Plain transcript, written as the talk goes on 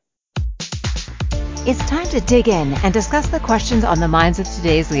It's time to dig in and discuss the questions on the minds of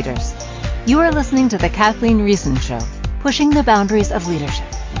today's leaders. You are listening to the Kathleen Riessen Show, pushing the boundaries of leadership.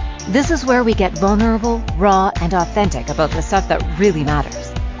 This is where we get vulnerable, raw, and authentic about the stuff that really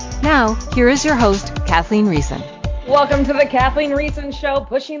matters. Now, here is your host, Kathleen Riessen. Welcome to the Kathleen Riessen Show,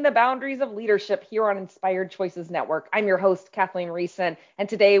 pushing the boundaries of leadership here on Inspired Choices Network. I'm your host, Kathleen Riessen, and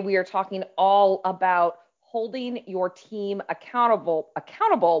today we are talking all about holding your team accountable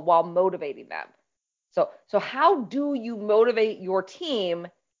while motivating them. So how do you motivate your team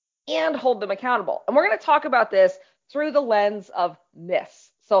and hold them accountable? And we're going to talk about this through the lens of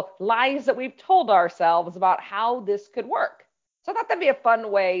myths. So lies that we've told ourselves about how this could work. So I thought that'd be a fun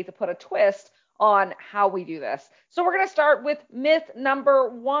way to put a twist on how we do this. So we're going to start with myth number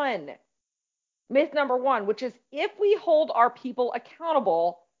one. Myth number one, which is if we hold our people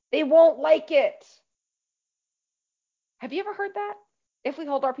accountable, they won't like it. Have you ever heard that? If we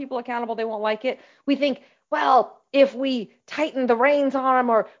hold our people accountable, they won't like it. We think, well, if we tighten the reins on them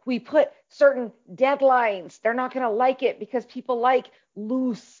or we put certain deadlines, they're not going to like it because people like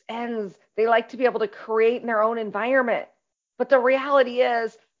loose ends. They like to be able to create in their own environment. But the reality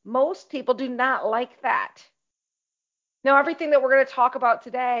is most people do not like that. Now, everything that we're going to talk about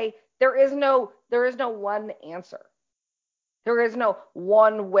today, there is no one answer. There is no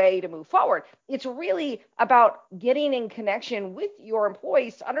one way to move forward. It's really about getting in connection with your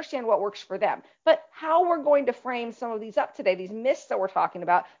employees to understand what works for them. But how we're going to frame some of these up today, these myths that we're talking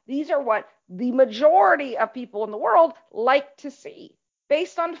about, these are what the majority of people in the world like to see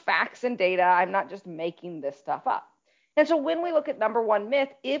based on facts and data. I'm not just making this stuff up. And so when we look at number one myth,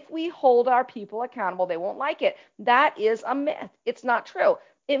 if we hold our people accountable, they won't like it. That is a myth. It's not true.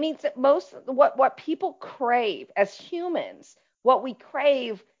 It means that what people crave as humans, what we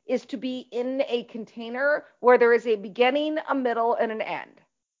crave is to be in a container where there is a beginning, a middle, and an end.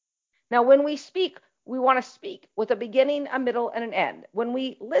 Now, when we speak, we want to speak with a beginning, a middle, and an end. When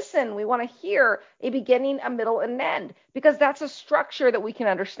we listen, we want to hear a beginning, a middle, and an end, because that's a structure that we can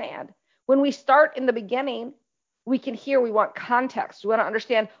understand. When we start in the beginning, we can hear, we want context. We want to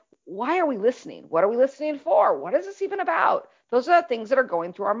understand, why are we listening? What are we listening for? What is this even about? Those are the things that are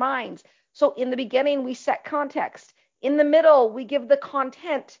going through our minds. So in the beginning, we set context. In the middle, we give the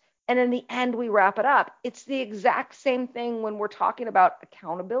content. And in the end, we wrap it up. It's the exact same thing when we're talking about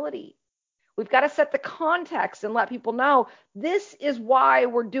accountability. We've got to set the context and let people know this is why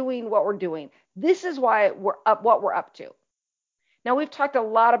we're doing what we're doing. This is why we're up, what we're up to. Now, we've talked a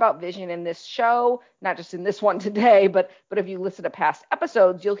lot about vision in this show, not just in this one today, but if you listen to past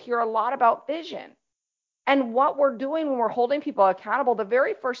episodes, you'll hear a lot about vision. And what we're doing when we're holding people accountable, the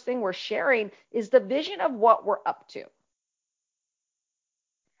very first thing we're sharing is the vision of what we're up to.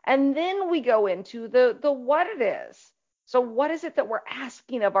 And then we go into the what it is. So what is it that we're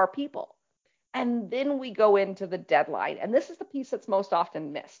asking of our people? And then we go into the deadline. And this is the piece that's most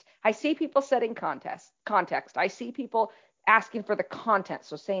often missed. I see people setting context. I see people asking for the content.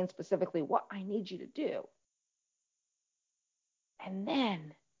 So saying specifically what I need you to do. And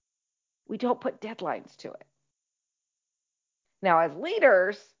then we don't put deadlines to it. Now, as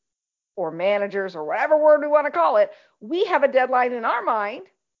leaders or managers or whatever word we want to call it, we have a deadline in our mind.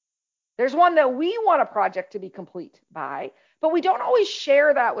 There's one that we want a project to be complete by, but we don't always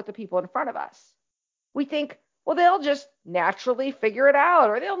share that with the people in front of us. We think, well, they'll just naturally figure it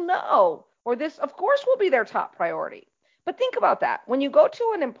out, or they'll know, or this, of course, will be their top priority. But think about that. When you go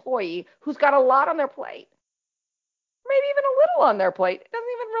to an employee who's got a lot on their plate, maybe even a little on their plate, it doesn't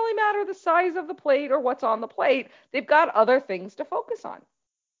even really matter the size of the plate or what's on the plate. They've got other things to focus on.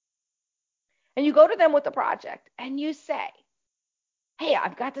 And you go to them with the project and you say, hey,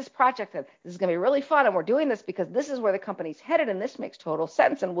 I've got this project and this is going to be really fun. And we're doing this because this is where the company's headed and this makes total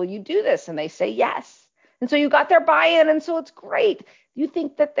sense. And will you do this? And they say yes. And so you got their buy-in. And so it's great. You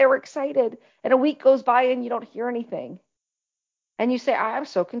think that they're excited. And a week goes by and you don't hear anything. And you say, I'm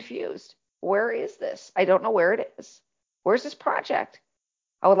so confused. Where is this? I don't know where it is. Where's this project?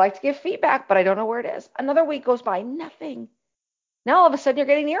 I would like to give feedback, but I don't know where it is. Another week goes by, nothing. Now all of a sudden you're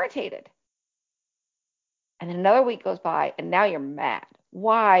getting irritated. And then another week goes by and now you're mad.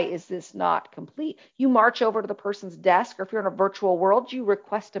 Why is this not complete? You march over to the person's desk, or if you're in a virtual world, you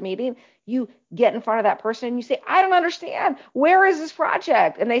request a meeting. You get in front of that person and you say, I don't understand. Where is this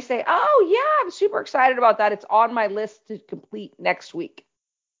project? And they say, oh, yeah, I'm super excited about that. It's on my list to complete next week.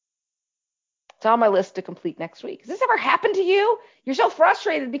 It's on my list to complete next week. Has this ever happened to you? You're so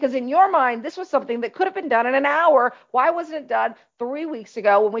frustrated because in your mind, this was something that could have been done in an hour. Why wasn't it done 3 weeks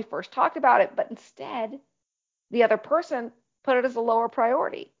ago when we first talked about it? But instead, the other person put it as a lower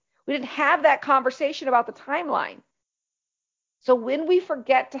priority. We didn't have that conversation about the timeline. So when we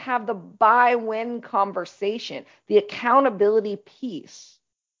forget to have the buy-win conversation, the accountability piece,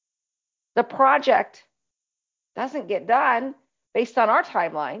 the project doesn't get done based on our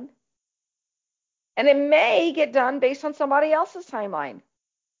timeline, and it may get done based on somebody else's timeline.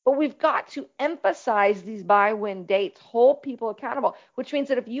 But we've got to emphasize these buy-win dates, hold people accountable, which means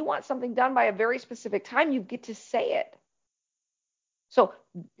that if you want something done by a very specific time, you get to say it. So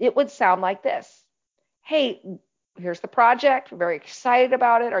it would sound like this. Hey, here's the project. We're very excited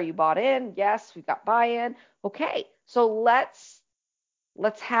about it. Are you bought in? Yes, we've got buy-in. Okay, so let's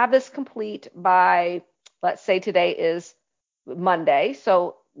have this complete by, let's say today is Monday.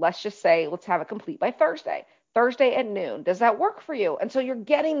 So let's just say, let's have it complete by Thursday at noon. Does that work for you? And so you're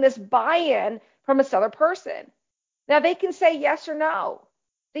getting this buy-in from this other person. Now they can say yes or no.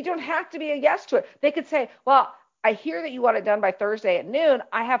 They don't have to be a yes to it. They could say, well, I hear that you want it done by Thursday at noon.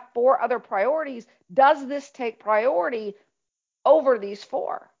 I have 4 other priorities. Does this take priority over these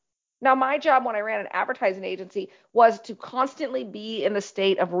 4? Now, my job when I ran an advertising agency was to constantly be in the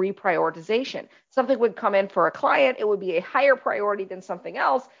state of reprioritization. Something would come in for a client, it would be a higher priority than something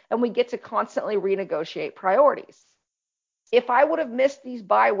else, and we get to constantly renegotiate priorities. If I would have missed these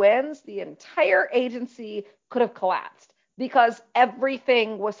buy wins, the entire agency could have collapsed because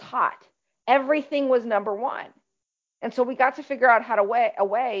everything was hot. Everything was number one. And so we got to figure out a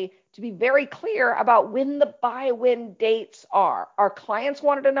way to be very clear about when the buy-win dates are. Our clients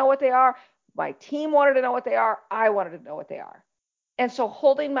wanted to know what they are. My team wanted to know what they are. I wanted to know what they are. And so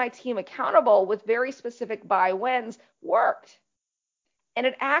holding my team accountable with very specific buy-wins worked. And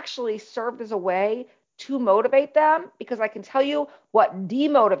it actually served as a way to motivate them, because I can tell you what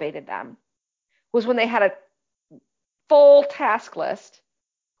demotivated them was when they had a full task list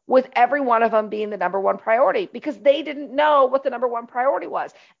with every one of them being the number one priority, because they didn't know what the number one priority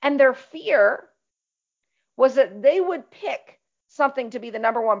was. And their fear was that they would pick something to be the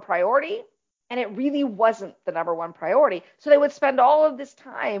number one priority, and it really wasn't the number one priority. So they would spend all of this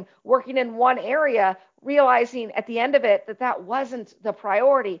time working in one area, realizing at the end of it that that wasn't the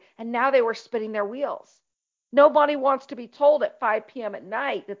priority, and now they were spinning their wheels. Nobody wants to be told at 5 p.m. at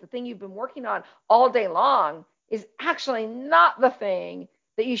night that the thing you've been working on all day long is actually not the thing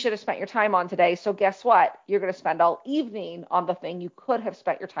that you should have spent your time on today. So guess what? You're going to spend all evening on the thing you could have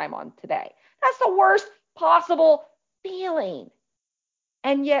spent your time on today. That's the worst possible feeling.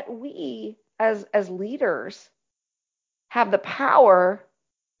 And yet we, as leaders, have the power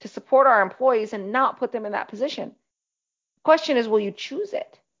to support our employees and not put them in that position. The question is, will you choose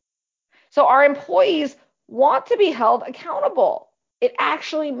it? So our employees want to be held accountable. It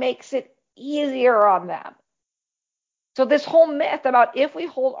actually makes it easier on them. So this whole myth about if we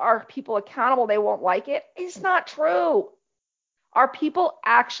hold our people accountable, they won't like it, is not true. Our people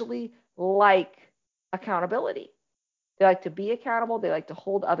actually like accountability. They like to be accountable. They like to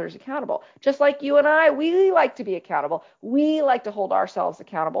hold others accountable. Just like you and I, we like to be accountable. We like to hold ourselves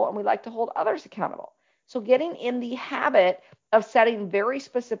accountable, and we like to hold others accountable. So getting in the habit of setting very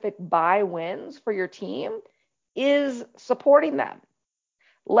specific buy wins for your team is supporting them.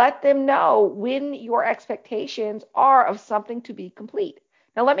 Let them know when your expectations are of something to be complete.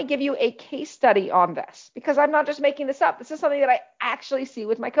 Now, let me give you a case study on this, because I'm not just making this up. This is something that I actually see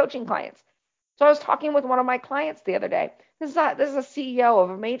with my coaching clients. So I was talking with one of my clients the other day. This is a CEO of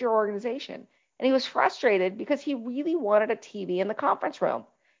a major organization, and he was frustrated because he really wanted a TV in the conference room.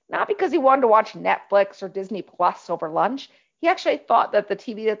 Not because he wanted to watch Netflix or Disney Plus over lunch. He actually thought that the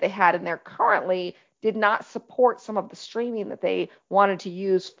TV that they had in there currently did not support some of the streaming that they wanted to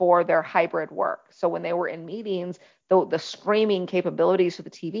use for their hybrid work. So when they were in meetings, the streaming capabilities of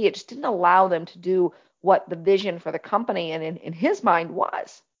the TV, it just didn't allow them to do what the vision for the company and in his mind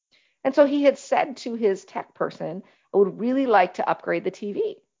was. And so he had said to his tech person, I would really like to upgrade the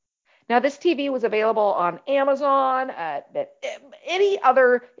TV. Now, this TV was available on Amazon, at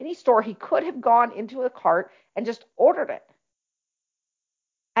any store. He could have gone into a cart and just ordered it.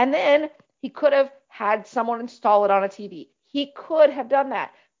 And then he could have had someone install it on a TV. He could have done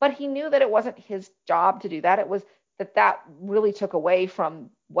that, but he knew that it wasn't his job to do that. It was that really took away from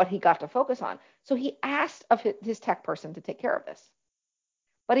what he got to focus on. So he asked of his tech person to take care of this.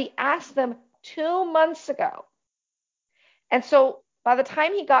 But he asked them 2 months ago. And so by the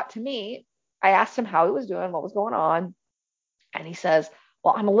time he got to me, I asked him how he was doing, what was going on. And he says,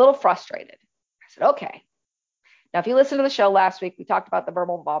 well, I'm a little frustrated. I said, okay. Now, if you listened to the show last week, we talked about the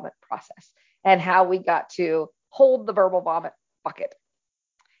verbal vomit process and how we got to hold the verbal vomit bucket.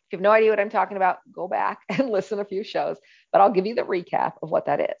 If you have no idea what I'm talking about, go back and listen to a few shows, but I'll give you the recap of what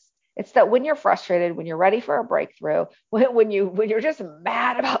that is. It's that when you're frustrated, when you're ready for a breakthrough, when you're just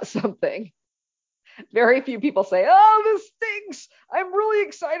mad about something, Very few people say, oh, this stinks. I'm really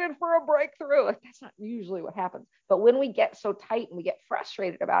excited for a breakthrough. Like, that's not usually what happens. But when we get so tight and we get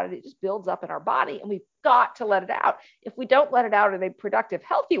frustrated about it, it just builds up in our body and we've got to let it out. If we don't let it out in a productive,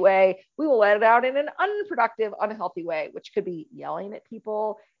 healthy way, we will let it out in an unproductive, unhealthy way, which could be yelling at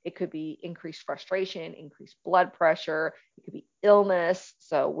people. It could be increased frustration, increased blood pressure. It could be illness.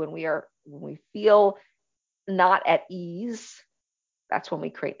 So when we feel not at ease, that's when we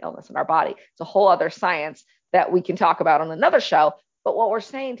create illness in our body. It's a whole other science that we can talk about on another show. But what we're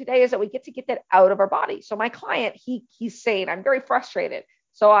saying today is that we get to get that out of our body. So my client, he's saying, I'm very frustrated.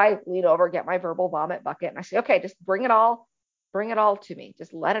 So I lean over, get my verbal vomit bucket, and I say, okay, just bring it all to me.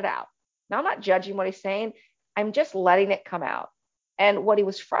 Just let it out. Now, I'm not judging what he's saying. I'm just letting it come out. And what he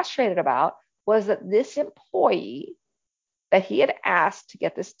was frustrated about was that this employee that he had asked to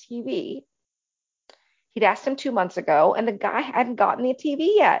get this TV, he'd asked him 2 months ago, and the guy hadn't gotten the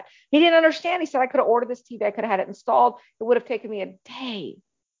TV yet. He didn't understand. He said, I could have ordered this TV. I could have had it installed. It would have taken me a day.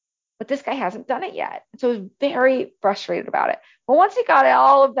 But this guy hasn't done it yet. So he was very frustrated about it. But once he got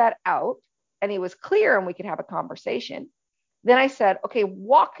all of that out and he was clear and we could have a conversation, then I said, okay,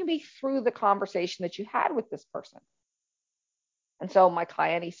 walk me through the conversation that you had with this person. And so my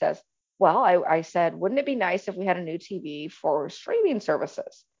client, he says, well, I said, wouldn't it be nice if we had a new TV for streaming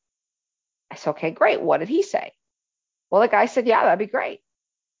services? I said, okay, great. What did he say? Well, the guy said, yeah, that'd be great.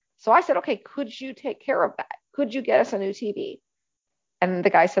 So I said, okay, could you take care of that? Could you get us a new TV? And the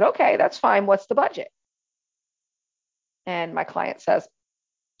guy said, okay, that's fine. What's the budget? And my client says,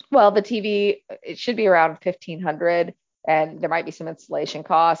 well, the TV, it should be around $1,500 and there might be some installation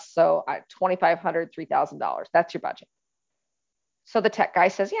costs. So $2,500, $3,000, that's your budget. So the tech guy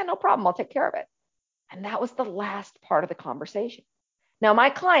says, yeah, no problem. I'll take care of it. And that was the last part of the conversation. Now, my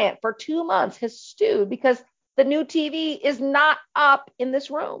client for 2 months has stewed because the new TV is not up in this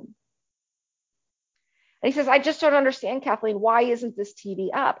room. And he says, I just don't understand, Kathleen, why isn't this TV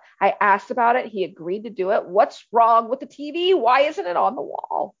up? I asked about it. He agreed to do it. What's wrong with the TV? Why isn't it on the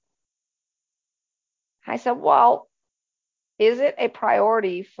wall? I said, well, is it a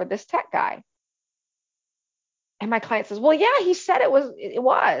priority for this tech guy? And my client says, well, yeah, he said it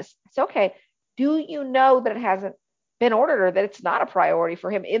was. It's okay. Do you know that it hasn't been ordered or that it's not a priority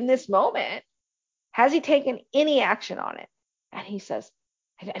for him in this moment? Has he taken any action on it? And he says,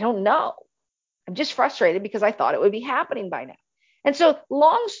 I don't know. I'm just frustrated because I thought it would be happening by now. And so,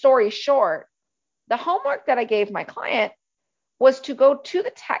 long story short, the homework that I gave my client was to go to the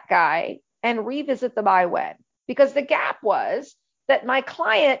tech guy and revisit the buy when, because the gap was that my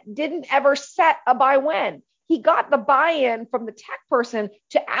client didn't ever set a buy when. He got the buy-in from the tech person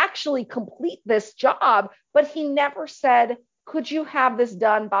to actually complete this job, but he never said, could you have this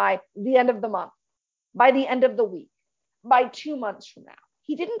done by the end of the month, by the end of the week, by 2 months from now?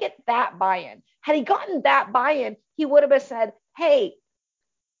 He didn't get that buy-in. Had he gotten that buy-in, he would have said, hey,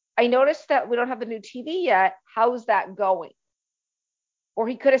 I noticed that we don't have the new TV yet. How's that going? Or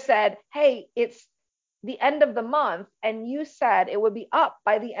he could have said, hey, it's the end of the month, and you said it would be up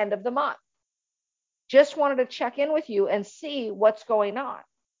by the end of the month. Just wanted to check in with you and see what's going on.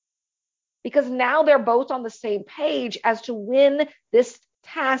 Because now they're both on the same page as to when this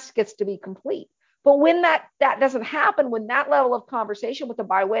task gets to be complete. But when that doesn't happen, when that level of conversation with the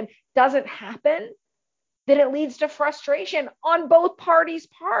buy when doesn't happen, then it leads to frustration on both parties'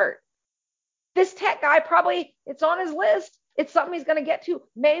 part. This tech guy probably, it's on his list. It's something he's going to get to.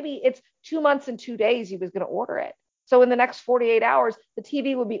 Maybe it's 2 months and 2 days he was going to order it. So in the next 48 hours, the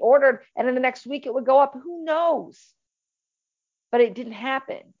TV would be ordered, and in the next week it would go up. Who knows? But it didn't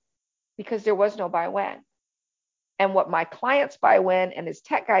happen because there was no buy when. And what my client's buy when and his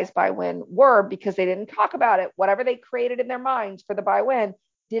tech guy's buy when were, because they didn't talk about it, whatever they created in their minds for the buy when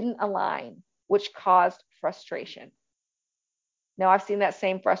didn't align, which caused frustration. Now, I've seen that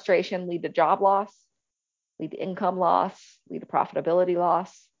same frustration lead to job loss, lead to income loss, lead to profitability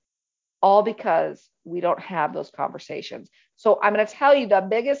loss, all because we don't have those conversations. So I'm going to tell you the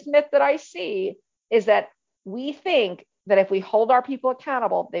biggest myth that I see is that we think that if we hold our people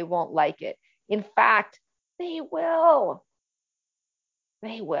accountable, they won't like it. In fact, they will.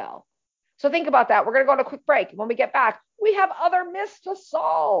 They will. So think about that. We're going to go on a quick break. When we get back, we have other myths to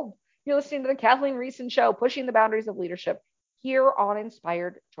solve. You're listening to the Kathleen Riessen Show, pushing the boundaries of leadership here on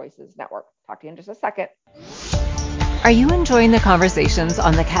Inspired Choices Network. Talk to you in just a second. Are you enjoying the conversations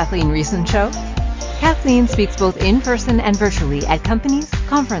on the Kathleen Riessen Show? Kathleen speaks both in person and virtually at companies,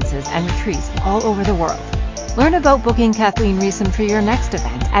 conferences, and retreats all over the world. Learn about booking Kathleen Riessen for your next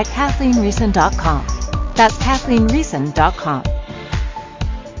event at KathleenRiessen.com. That's KathleenRiessen.com.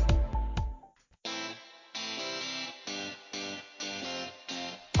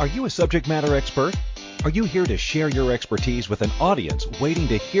 Are you a subject matter expert? Are you here to share your expertise with an audience waiting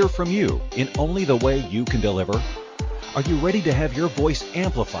to hear from you in only the way you can deliver? Are you ready to have your voice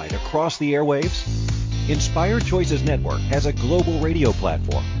amplified across the airwaves? Inspired Choices Network has a global radio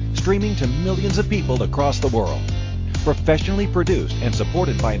platform streaming to millions of people across the world. Professionally produced and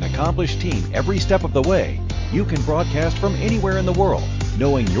supported by an accomplished team every step of the way, you can broadcast from anywhere in the world,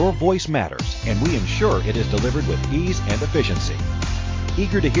 knowing your voice matters, and we ensure it is delivered with ease and efficiency.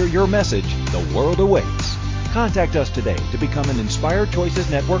 Eager to hear your message, the world awaits. Contact us today to become an Inspired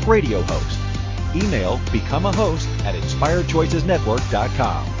Choices Network radio host. Email become a host at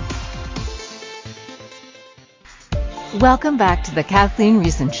inspiredchoicesnetwork.com. Welcome back to the Kathleen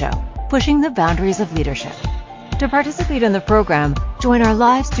Riessen Show, pushing the boundaries of leadership. To participate in the program, join our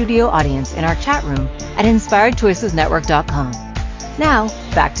live studio audience in our chat room at inspiredchoicesnetwork.com. Now,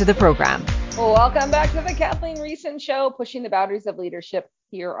 back to the program. Welcome back to the Kathleen Riessen Show, pushing the boundaries of leadership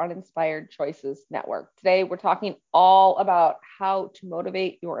here on Inspired Choices Network. Today, we're talking all about how to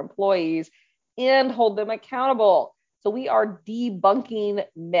motivate your employees and hold them accountable. So we are debunking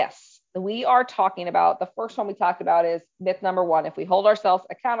myths. We are talking about, the first one we talked about is myth number one. If we hold ourselves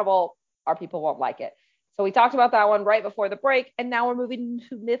accountable, our people won't like it. So we talked about that one right before the break. And now we're moving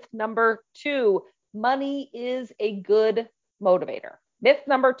to myth number two. Money is a good motivator. Myth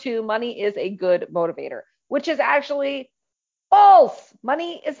number two, money is a good motivator, which is actually false.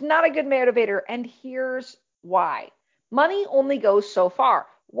 Money is not a good motivator. And here's why. Money only goes so far.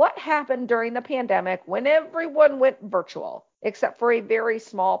 What happened during the pandemic when everyone went virtual, except for a very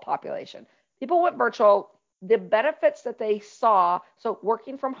small population? People went virtual. The benefits that they saw, so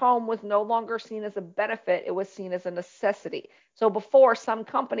working from home was no longer seen as a benefit, it was seen as a necessity. So before, some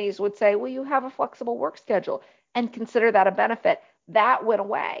companies would say, well, you have a flexible work schedule and consider that a benefit. That went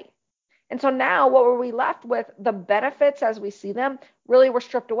away. And so now what were we left with? The benefits as we see them really were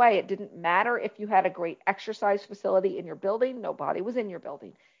stripped away. It didn't matter if you had a great exercise facility in your building. Nobody was in your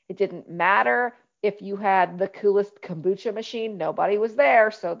building. It didn't matter if you had the coolest kombucha machine. Nobody was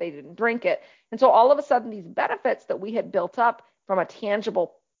there, so they didn't drink it. And so all of a sudden, these benefits that we had built up from a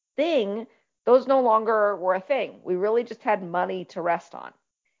tangible thing, those no longer were a thing. We really just had money to rest on.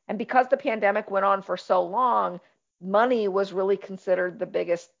 And because the pandemic went on for so long, money was really considered the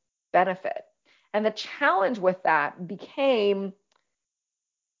biggest benefit. And the challenge with that became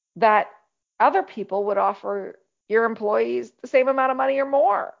that other people would offer your employees the same amount of money or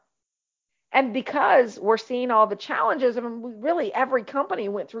more. And because we're seeing all the challenges, I mean, really every company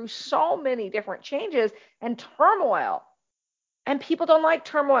went through so many different changes and turmoil. And people don't like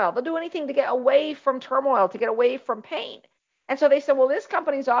turmoil. They'll do anything to get away from turmoil, to get away from pain. And so they said, well, this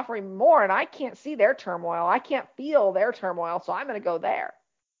company's offering more and I can't see their turmoil. I can't feel their turmoil, so I'm going to go there.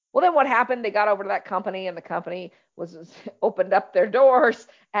 Well, then what happened? They got over to that company and the company was opened up their doors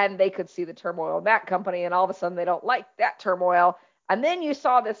and they could see the turmoil in that company. And all of a sudden they don't like that turmoil. And then you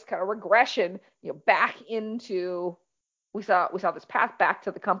saw this kind of regression, back into, we saw this path back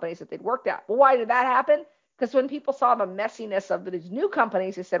to the companies that they'd worked at. Well, why did that happen? Because when people saw the messiness of these new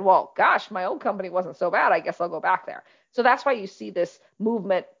companies, they said, well, gosh, my old company wasn't so bad. I guess I'll go back there. So that's why you see this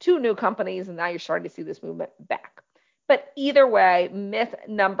movement to new companies. And now you're starting to see this movement back. But either way, myth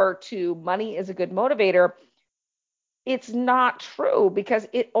number two, money is a good motivator. It's not true because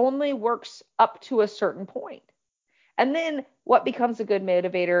it only works up to a certain point. And then what becomes a good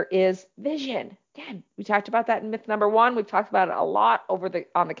motivator is vision. Again, we talked about that in myth number one. We've talked about it a lot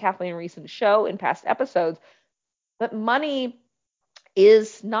on the Kathleen Riessen Show in past episodes. But money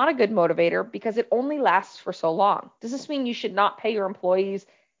is not a good motivator because it only lasts for so long. Does this mean you should not pay your employees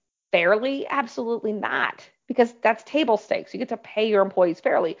fairly? Absolutely not, because that's table stakes. You get to pay your employees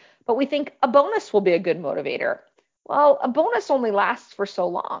fairly. But we think a bonus will be a good motivator. Well, a bonus only lasts for so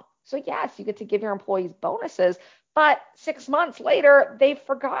long. So yes, you get to give your employees bonuses, but 6 months later, they've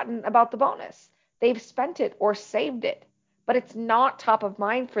forgotten about the bonus. They've spent it or saved it, but it's not top of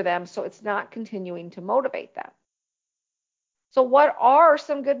mind for them, so it's not continuing to motivate them. So what are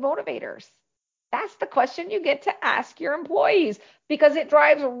some good motivators? That's the question you get to ask your employees because it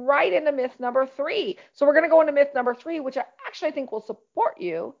drives right into myth number three. So we're going to go into myth number three, which I actually think will support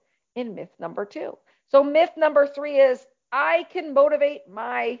you in myth number two. So myth number three is I can motivate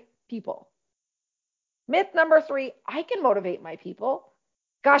my people. Myth number three, I can motivate my people.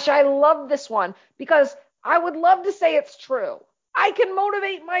 Gosh, I love this one because I would love to say it's true. I can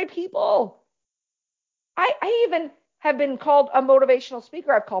motivate my people. I even have been called a motivational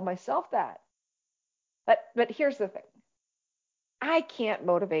speaker. I've called myself that. But here's the thing. I can't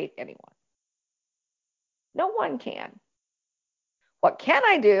motivate anyone. No one can. What can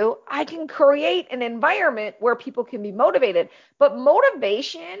I do? I can create an environment where people can be motivated. But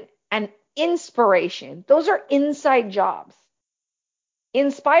motivation and inspiration, those are inside jobs.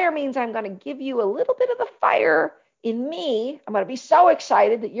 Inspire means I'm going to give you a little bit of the fire in me. I'm going to be so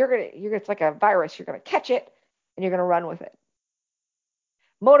excited that it's like a virus. You're going to catch it and you're going to run with it.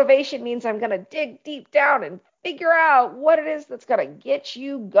 Motivation means I'm going to dig deep down and figure out what it is that's going to get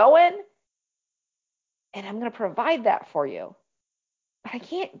you going. And I'm going to provide that for you. But I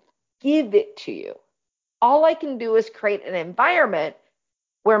can't give it to you. All I can do is create an environment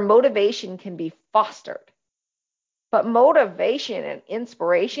where motivation can be fostered. But motivation and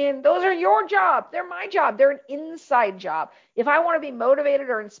inspiration, those are your job. They're my job. They're an inside job. If I want to be motivated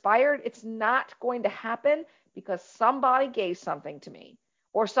or inspired, it's not going to happen because somebody gave something to me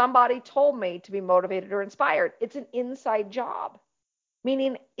or somebody told me to be motivated or inspired. It's an inside job,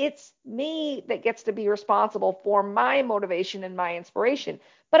 meaning it's me that gets to be responsible for my motivation and my inspiration.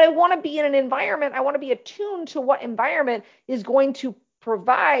 But I want to be in an environment, I want to be attuned to what environment is going to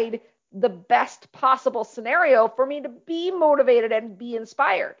provide the best possible scenario for me to be motivated and be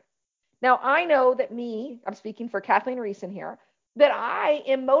inspired. Now, I know that I'm speaking for Kathleen Riessen here, that I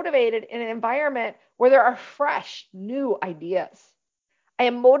am motivated in an environment where there are fresh, new ideas. I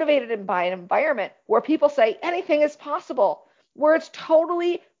am motivated by an environment where people say anything is possible, where it's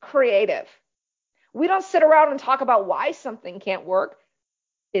totally creative. We don't sit around and talk about why something can't work.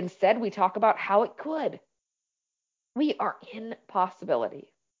 Instead, we talk about how it could. We are in possibility.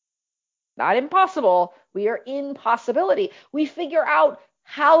 Not impossible. We are in possibility. We figure out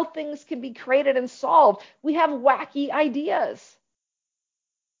how things can be created and solved. We have wacky ideas.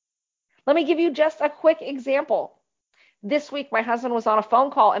 Let me give you just a quick example. This week, my husband was on a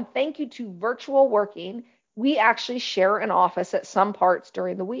phone call, and thank you to virtual working, we actually share an office at some parts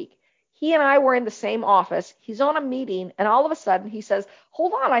during the week. He and I were in the same office. He's on a meeting, and all of a sudden he says,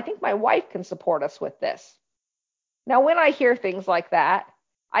 hold on, I think my wife can support us with this. Now, when I hear things like that,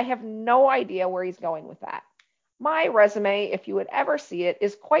 I have no idea where he's going with that. My resume, if you would ever see it,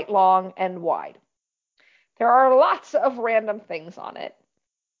 is quite long and wide. There are lots of random things on it.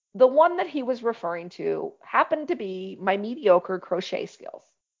 The one that he was referring to happened to be my mediocre crochet skills.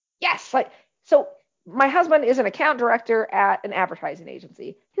 Yes, so my husband is an account director at an advertising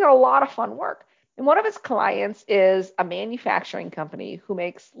agency. He got a lot of fun work. And one of his clients is a manufacturing company who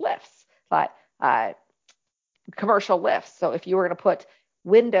makes lifts, commercial lifts. So if you were going to put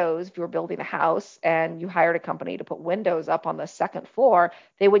windows, if you were building a house and you hired a company to put windows up on the second floor,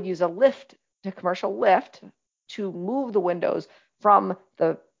 they would use a commercial lift to move the windows from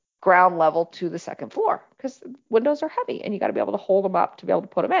the ground level to the second floor because windows are heavy and you got to be able to hold them up to be able to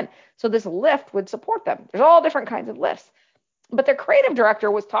put them in. So this lift would support them. There's all different kinds of lifts. But their creative director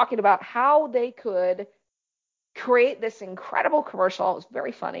was talking about how they could create this incredible commercial. It was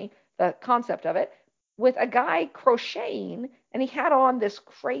very funny, the concept of it, with a guy crocheting, and he had on this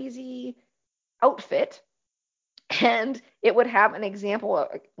crazy outfit, and it would have an example of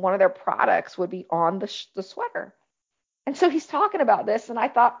one of their products would be on the sweater. And so he's talking about this, and I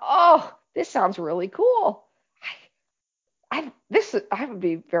thought, oh, this sounds really cool. I would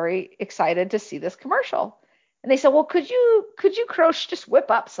be very excited to see this commercial. And they said, well, could you just whip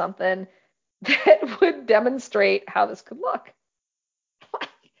up something that would demonstrate how this could look?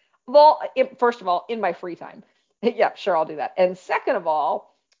 Well, first of all, in my free time. Yeah, sure, I'll do that. And second of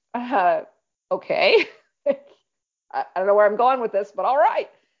all, okay. I don't know where I'm going with this, but all right.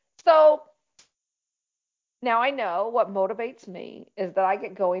 So now I know what motivates me is that I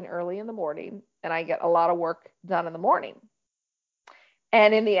get going early in the morning and I get a lot of work done in the morning.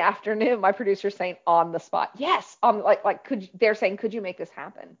 And in the afternoon, my producer's saying on the spot, yes, they're saying, could you make this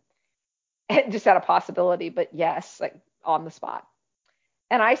happen? And just had a possibility, but yes, like on the spot.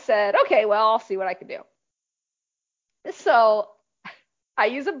 And I said, okay, well, I'll see what I can do. So I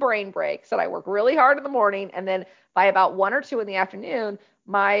use a brain break. So I work really hard in the morning. And then by about 1 or 2 in the afternoon,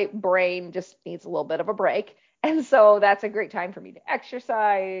 my brain just needs a little bit of a break. And so that's a great time for me to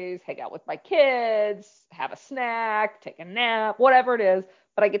exercise, hang out with my kids, have a snack, take a nap, whatever it is.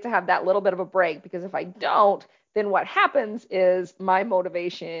 But I get to have that little bit of a break because if I don't, then what happens is my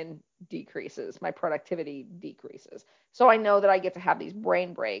motivation decreases, my productivity decreases. So I know that I get to have these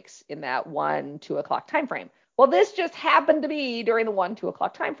brain breaks in that 1, 2 o'clock time frame. Well, this just happened to be during the 1, 2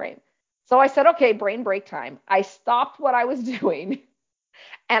 o'clock time frame. So I said, okay, brain break time. I stopped what I was doing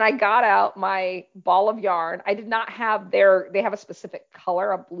and I got out my ball of yarn. I did not have they have a specific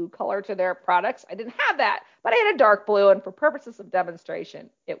color, a blue color to their products. I didn't have that, but I had a dark blue, and for purposes of demonstration,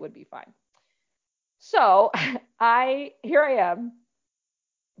 it would be fine. So here I am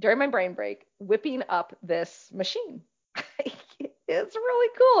during my brain break, whipping up this machine. It's really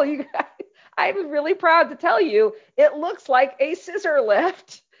cool. You guys, I'm really proud to tell you it looks like a scissor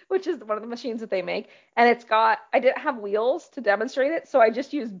lift, which is one of the machines that they make. And I didn't have wheels to demonstrate it. So I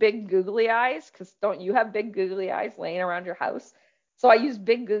just used big googly eyes, because don't you have big googly eyes laying around your house? So I used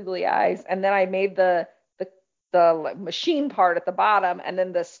big googly eyes, and then I made the machine part at the bottom, and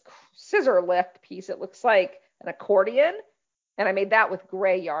then this scissor lift piece. It looks like an accordion. And I made that with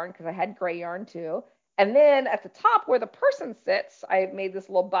gray yarn, because I had gray yarn too. And then at the top where the person sits, I made this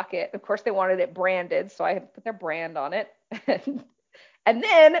little bucket. Of course, they wanted it branded, so I had to put their brand on it. And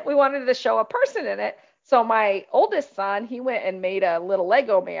then we wanted to show a person in it. So my oldest son, he went and made a little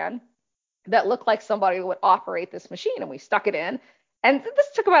Lego man that looked like somebody would operate this machine. And we stuck it in. And this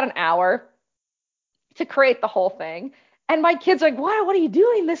took about an hour to create the whole thing. And my kids are like, wow, what are you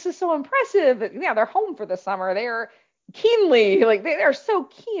doing? This is so impressive. Yeah, they're home for the summer. They're keenly, like they're so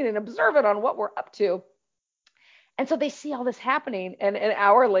keen and observant on what we're up to. And so they see all this happening. And an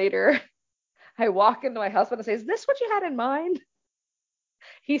hour later, I walk into my husband and say, is this what you had in mind?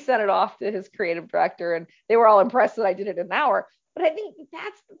 He sent it off to his creative director, and they were all impressed that I did it in an hour. But I think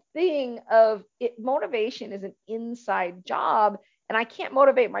that's the thing of it. Motivation is an inside job, and I can't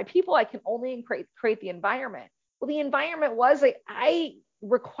motivate my people. I can only create the environment. Well, the environment was like, I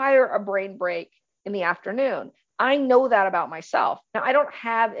require a brain break in the afternoon. I know that about myself. Now, I don't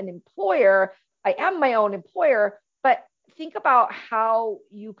have an employer. I am my own employer, but think about how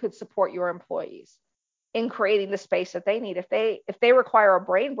you could support your employees in creating the space that they need. If they require a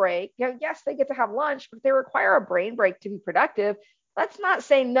brain break, yes, they get to have lunch, but if they require a brain break to be productive, let's not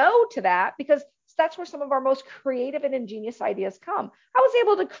say no to that, because that's where some of our most creative and ingenious ideas come. I was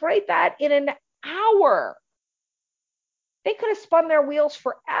able to create that in an hour. They could have spun their wheels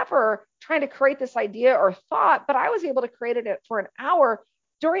forever trying to create this idea or thought, but I was able to create it for an hour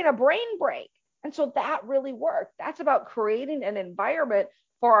during a brain break. And so that really worked. That's about creating an environment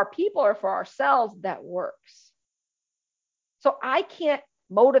for our people or for ourselves that works. So I can't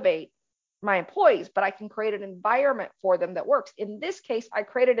motivate my employees, but I can create an environment for them that works. In this case, I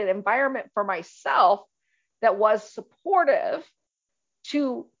created an environment for myself that was supportive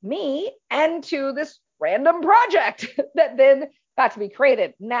to me and to this random project that then got to be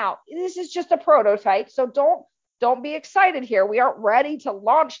created. Now, this is just a prototype, so don't be excited here. We aren't ready to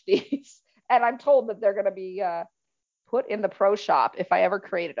launch these. And I'm told that they're going to be put in the pro shop if I ever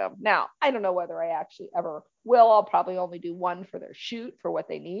created them. Now, I don't know whether I actually ever will. I'll probably only do one for their shoot for what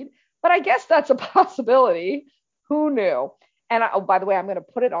they need, but I guess that's a possibility. Who knew? And oh, by the way, I'm going to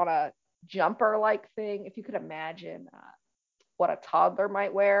put it on a jumper like thing. If you could imagine what a toddler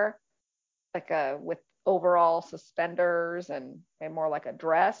might wear, like with overall suspenders and more like a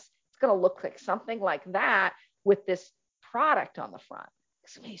dress, it's going to look like something like that with this product on the front.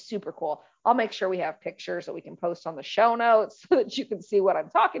 It's going to be super cool. I'll make sure we have pictures that we can post on the show notes so that you can see what I'm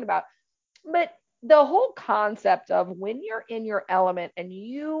talking about. But the whole concept of when you're in your element and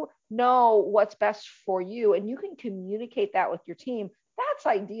you know what's best for you and you can communicate that with your team, that's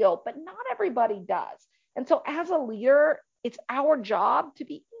ideal, but not everybody does. And so as a leader, it's our job to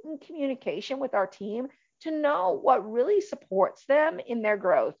be in communication with our team to know what really supports them in their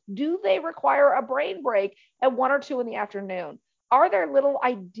growth. Do they require a brain break at 1 or 2 in the afternoon? Are there little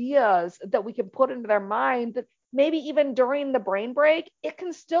ideas that we can put into their mind that maybe even during the brain break, it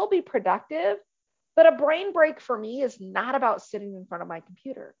can still be productive? But a brain break for me is not about sitting in front of my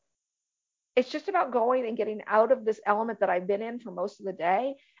computer. It's just about going and getting out of this element that I've been in for most of the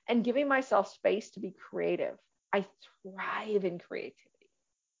day and giving myself space to be creative. I thrive in creativity.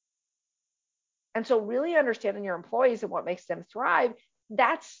 And so really understanding your employees and what makes them thrive,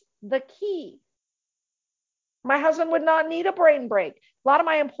 that's the key. My husband would not need a brain break. A lot of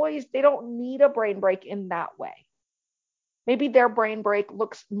my employees, they don't need a brain break in that way. Maybe their brain break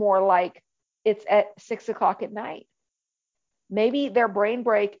looks more like it's at 6 o'clock at night. Maybe their brain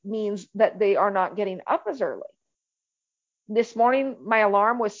break means that they are not getting up as early. This morning, my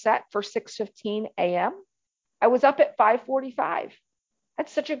alarm was set for 6:15 a.m. I was up at 5:45. I had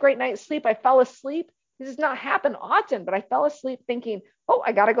such a great night's sleep. I fell asleep. This does not happen often, but I fell asleep thinking, oh,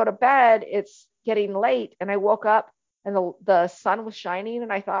 I got to go to bed. It's getting late. And I woke up and the sun was shining.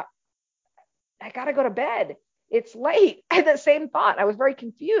 And I thought, I got to go to bed. It's late. I had that same thought. I was very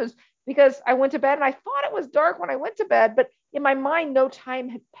confused because I went to bed and I thought it was dark when I went to bed, but in my mind, no time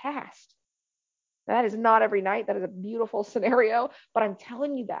had passed. That is not every night. That is a beautiful scenario, but I'm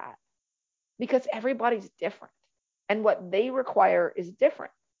telling you that because everybody's different and what they require is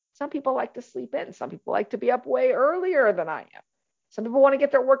different. Some people like to sleep in. Some people like to be up way earlier than I am. Some people want to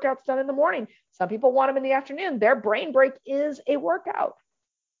get their workouts done in the morning. Some people want them in the afternoon. Their brain break is a workout.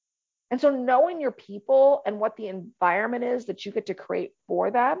 And so knowing your people and what the environment is that you get to create for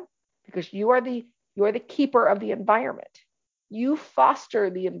them, because you're the keeper of the environment. You foster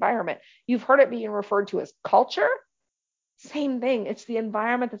the environment. You've heard it being referred to as culture. Same thing. It's the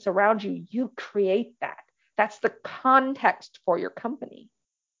environment that's around you. You create that. That's the context for your company.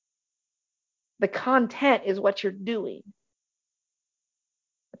 The content is what you're doing.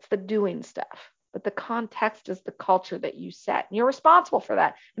 It's the doing stuff. But the context is the culture that you set. And you're responsible for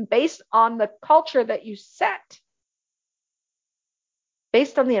that. And based on the culture that you set,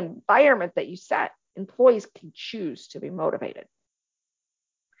 based on the environment that you set, employees can choose to be motivated.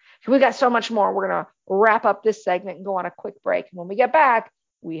 We got so much more. We're going to wrap up this segment and go on a quick break. And when we get back,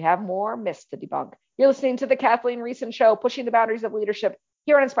 we have more myths to debunk. You're listening to the Kathleen Riessen Show, pushing the boundaries of leadership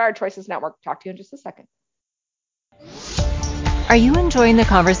here on Inspired Choices Network. Talk to you in just a second. Are you enjoying the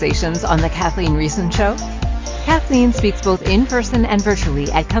conversations on the Kathleen Riessen Show? Kathleen speaks both in person and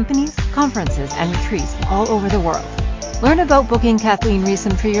virtually at companies, conferences, and retreats all over the world. Learn about booking Kathleen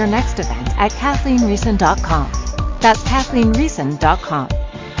Riessen for your next event at KathleenRiessen.com. That's KathleenRiessen.com.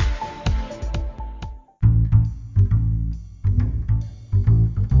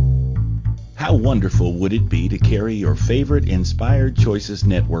 How wonderful would it be to carry your favorite Inspired Choices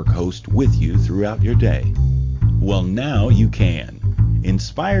Network host with you throughout your day? Well, now you can.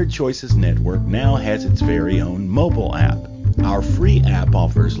 Inspired Choices Network now has its very own mobile app. Our free app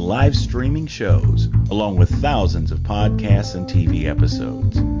offers live streaming shows, along with thousands of podcasts and TV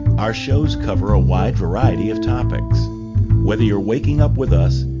episodes. Our shows cover a wide variety of topics. Whether you're waking up with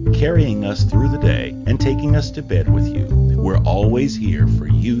us, carrying us through the day, and taking us to bed with you, we're always here for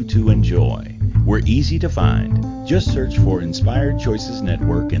you to enjoy. We're easy to find. Just search for Inspired Choices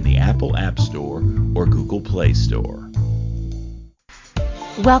Network in the Apple App Store or Google Play Store.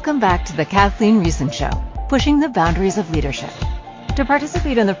 Welcome back to the Kathleen Riessen Show, pushing the boundaries of leadership. To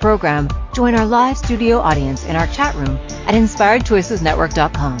participate in the program, join our live studio audience in our chat room at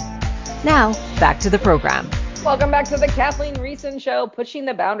inspiredchoicesnetwork.com. Now, back to the program. Welcome back to the Kathleen Riessen Show, pushing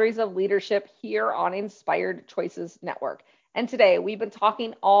the boundaries of leadership here on Inspired Choices Network. And today we've been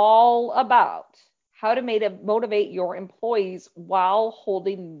talking all about how to motivate your employees while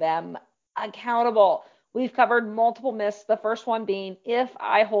holding them accountable. We've covered multiple myths. The first one being, if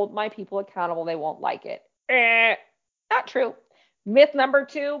I hold my people accountable, they won't like it. Not true. Myth number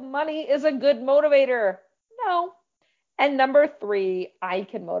 2, money is a good motivator. No. And number 3, I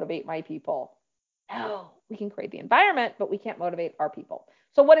can motivate my people. No, we can create the environment, but we can't motivate our people.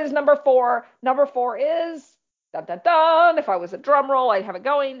 So what is number 4? Number 4 is, dun, dun, dun, if I was a drum roll, I'd have it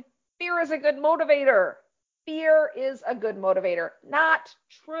going. Fear is a good motivator. Fear is a good motivator. Not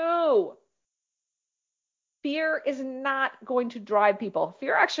true. Fear is not going to drive people.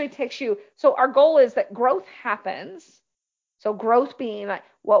 Fear actually takes you. So our goal is that growth happens. So growth being like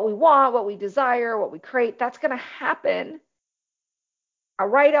what we want, what we desire, what we create, that's going to happen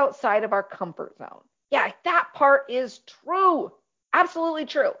right outside of our comfort zone. Yeah, that part is true. Absolutely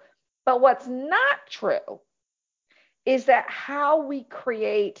true. But what's not true is that how we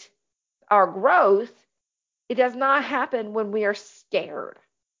create our growth, it does not happen when we are scared.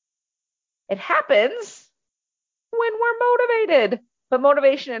 It happens when we're motivated, but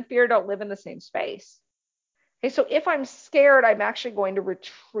motivation and fear don't live in the same space. Okay, so if I'm scared, I'm actually going to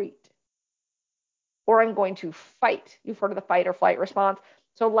retreat or I'm going to fight. You've heard of the fight or flight response.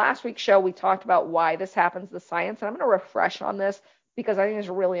 So last week's show, we talked about why this happens, the science, and I'm going to refresh on this because I think it's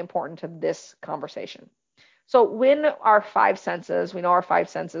really important to this conversation. So when our 5 senses, we know our 5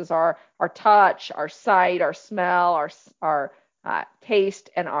 senses are our touch, our sight, our smell, our taste,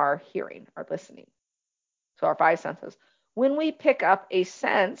 and our hearing, our listening. So our 5 senses. When we pick up a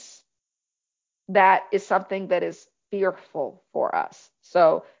sense that is something that is fearful for us.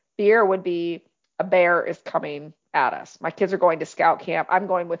 So fear would be a bear is coming at us. My kids are going to scout camp. I'm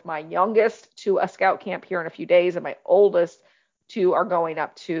going with my youngest to a scout camp here in a few days, and my oldest 2 are going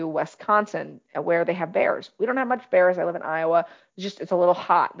up to Wisconsin where they have bears. We don't have much bears. I live in Iowa. It's a little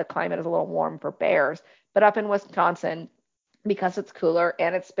hot. The climate is a little warm for bears. But up in Wisconsin, because it's cooler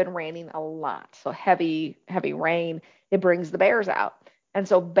and it's been raining a lot, so heavy rain, it brings the bears out. And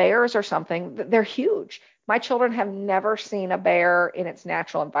so bears are something, they're huge. My children have never seen a bear in its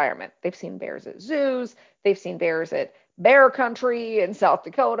natural environment. They've seen bears at zoos. They've seen bears at bear country in South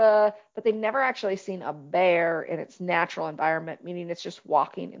Dakota, but they've never actually seen a bear in its natural environment, meaning it's just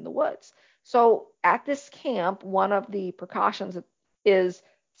walking in the woods. So at this camp, one of the precautions is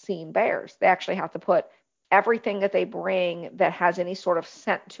seeing bears. They actually have to put everything that they bring that has any sort of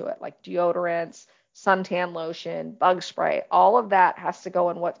scent to it, like deodorants, suntan lotion, bug spray, all of that has to go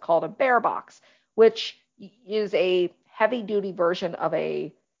in what's called a bear box, which is a heavy duty version of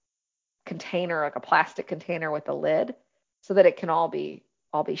a container, like a plastic container with a lid, so that it can all be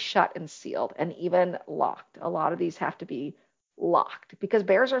shut and sealed and even locked. A lot of these have to be locked because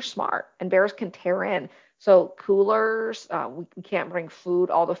bears are smart and bears can tear in. So coolers, we can't bring food.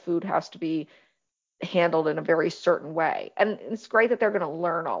 All the food has to be handled in a very certain way. And it's great that they're going to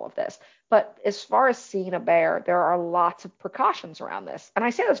learn all of this. But as far as seeing a bear, there are lots of precautions around this. And I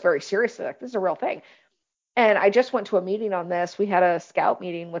say this very seriously, like this is a real thing. And I just went to a meeting on this. We had a scout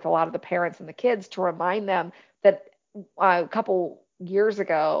meeting with a lot of the parents and the kids to remind them that a couple years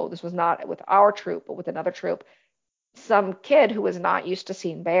ago, this was not with our troop, but with another troop, some kid who was not used to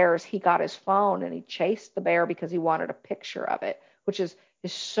seeing bears, he got his phone and he chased the bear because he wanted a picture of it, which is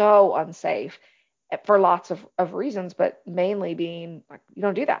so unsafe for lots of reasons, but mainly being like, you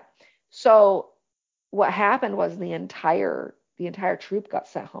don't do that. So what happened was the entire troop got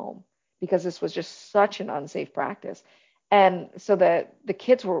sent home because this was just such an unsafe practice. And so the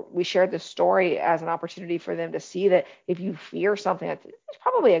kids we shared this story as an opportunity for them to see that if you fear something, there's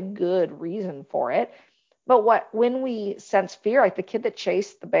probably a good reason for it. But when we sense fear, like the kid that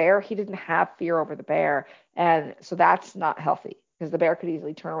chased the bear, he didn't have fear over the bear. And so that's not healthy because the bear could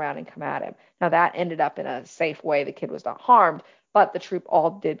easily turn around and come at him. Now that ended up in a safe way. The kid was not harmed, but the troop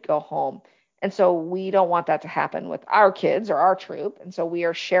all did go home. And so we don't want that to happen with our kids or our troop. And so we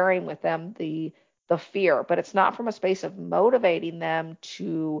are sharing with them the fear, but it's not from a space of motivating them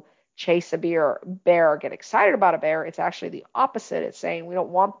to chase a bear or get excited about a bear. It's actually the opposite. It's saying we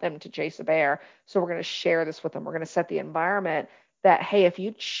don't want them to chase a bear. So we're going to share this with them. We're going to set the environment that, hey, if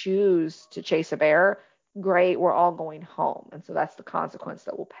you choose to chase a bear, great, we're all going home. And so that's the consequence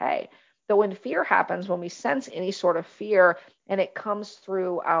that we'll pay. So when fear happens, when we sense any sort of fear and it comes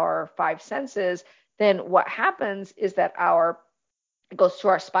through our five senses, then what happens is that it goes to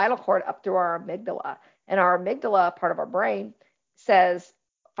our spinal cord up through our amygdala. And our amygdala, part of our brain, says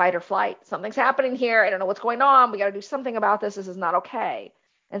fight or flight. Something's happening here. I don't know what's going on. We got to do something about this. This is not okay.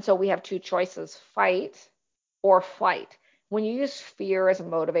 And so we have two choices, fight or flight. When you use fear as a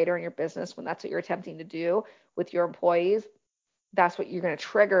motivator in your business, when that's what you're attempting to do with your employees, that's what you're going to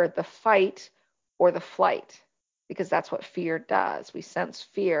trigger, the fight or the flight, because that's what fear does. We sense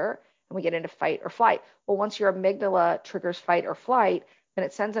fear and we get into fight or flight. Well, once your amygdala triggers fight or flight, then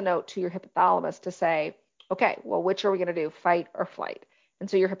it sends a note to your hypothalamus to say, okay, well, which are we going to do, fight or flight? And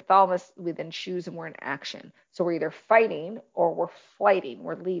so your hypothalamus, we then choose and we're in action. So we're either fighting or we're flighting,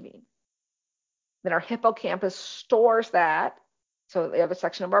 we're leaving. Then our hippocampus stores that. So the other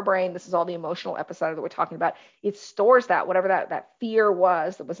section of our brain, this is all the emotional episode that we're talking about. It stores that, whatever that fear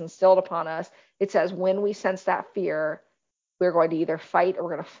was that was instilled upon us. It says when we sense that fear, we're going to either fight or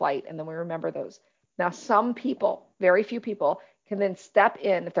we're going to flight. And then we remember those. Now, some people, very few people, can then step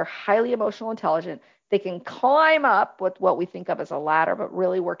in. If they're highly emotional intelligent, they can climb up with what we think of as a ladder, but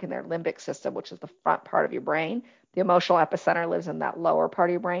really work in their limbic system, which is the front part of your brain. The emotional epicenter lives in that lower part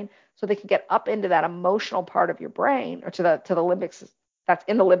of your brain. So they can get up into that emotional part of your brain, or to the limbic system that's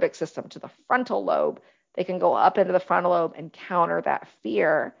in the limbic system, to the frontal lobe. They can go up into the frontal lobe and counter that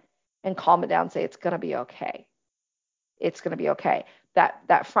fear and calm it down and say, it's going to be okay. It's going to be okay.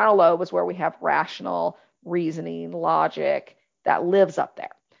 That frontal lobe is where we have rational reasoning, logic that lives up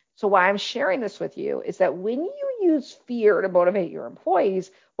there. So why I'm sharing this with you is that when you use fear to motivate your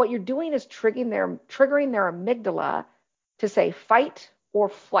employees, what you're doing is triggering their amygdala to say fight or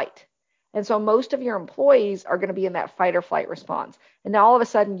flight. And so most of your employees are going to be in that fight or flight response. And now all of a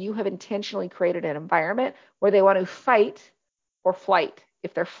sudden you have intentionally created an environment where they want to fight or flight.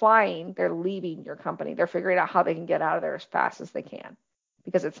 If they're flying, they're leaving your company. They're figuring out how they can get out of there as fast as they can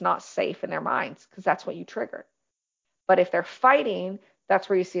because it's not safe in their minds, because that's what you triggered. But if they're fighting, that's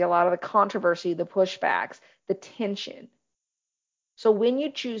where you see a lot of the controversy, the pushbacks, the tension. So when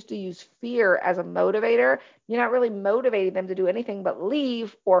you choose to use fear as a motivator, you're not really motivating them to do anything but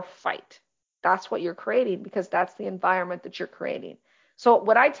leave or fight. That's what you're creating, because that's the environment that you're creating. So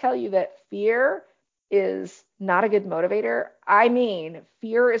when I tell you that fear is not a good motivator, I mean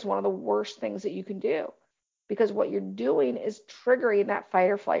fear is one of the worst things that you can do, because what you're doing is triggering that fight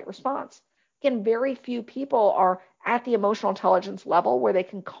or flight response. Again, very few people are at the emotional intelligence level where they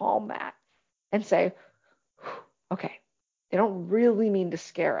can calm that and say, okay, they don't really mean to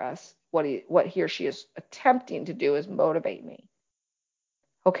scare us. What he or she is attempting to do is motivate me.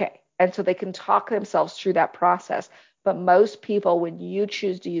 Okay, and so they can talk themselves through that process. But most people, when you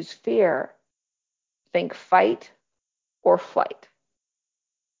choose to use fear, think fight or flight.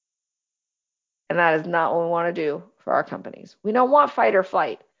 And that is not what we want to do for our companies. We don't want fight or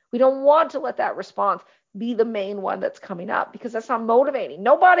flight. We don't want to let that response be the main one that's coming up, because that's not motivating.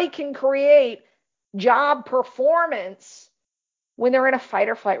 Nobody can create job performance when they're in a fight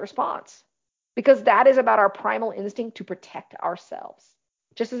or flight response, because that is about our primal instinct to protect ourselves.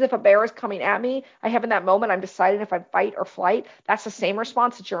 Just as if a bear is coming at me, I have in that moment, I'm deciding if I'm fight or flight. That's the same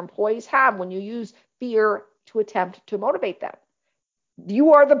response that your employees have when you use fear to attempt to motivate them.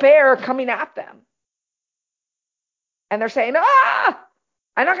 You are the bear coming at them. And they're saying, I'm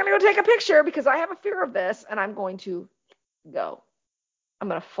not going to go take a picture because I have a fear of this, and I'm going to go. I'm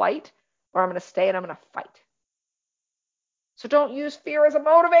going to fight, or I'm going to stay and I'm going to fight. So don't use fear as a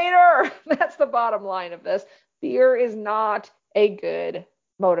motivator. That's the bottom line of this. Fear is not a good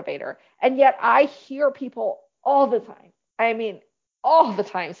motivator. And yet I hear people all the time, all the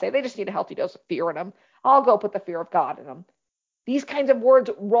time say they just need a healthy dose of fear in them. I'll go put the fear of God in them. These kinds of words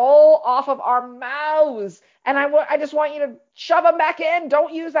roll off of our mouths. And I just want you to shove them back in.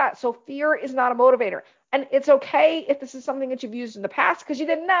 Don't use that. So fear is not a motivator. And it's okay if this is something that you've used in the past because you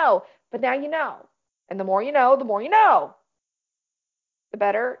didn't know. But now you know. And the more you know, the more you know, the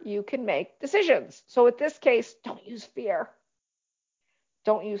better you can make decisions. So in this case, don't use fear.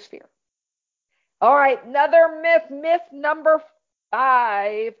 Don't use fear. All right, another myth. Myth number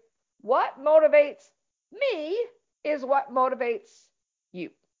 5. What motivates me is what motivates you.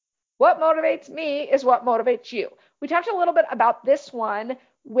 What motivates me is what motivates you. We talked a little bit about this one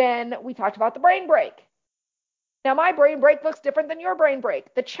when we talked about the brain break. Now, my brain break looks different than your brain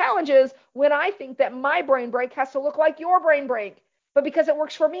break. The challenge is when I think that my brain break has to look like your brain break. But because it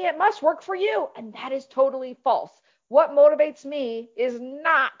works for me, it must work for you. And that is totally false. What motivates me is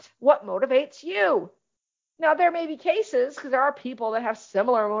not what motivates you. Now, there may be cases because there are people that have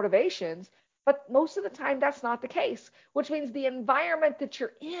similar motivations, but most of the time that's not the case, which means the environment that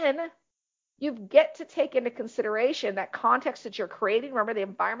you're in, you get to take into consideration that context that you're creating. Remember the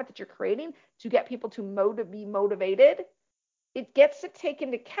environment that you're creating to get people to be motivated. It gets to take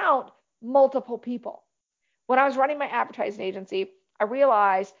into account multiple people. When I was running my advertising agency, I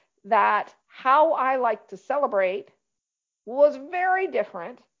realized that how I like to celebrate was very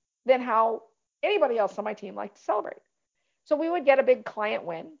different than how anybody else on my team liked to celebrate. So we would get a big client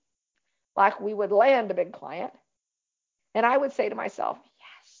win, like we would land a big client, and I would say to myself,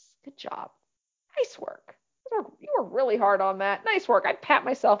 yes, good job. Nice work. You were really hard on that. Nice work. I'd pat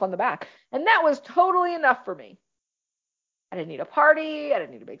myself on the back. And that was totally enough for me. I didn't need a party. I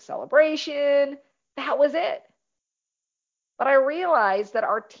didn't need a big celebration. That was it. But I realized that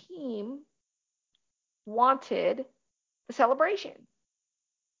our team wanted the celebration.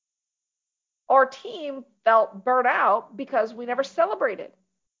 Our team felt burnt out because we never celebrated.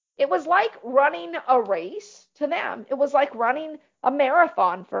 It was like running a race to them. It was like running a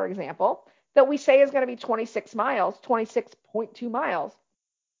marathon, for example, that we say is going to be 26 miles, 26.2 miles.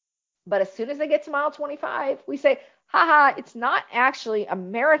 But as soon as they get to mile 25, we say, haha, it's not actually a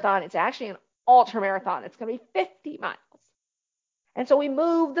marathon. It's actually an ultra marathon. It's going to be 50 miles. And so we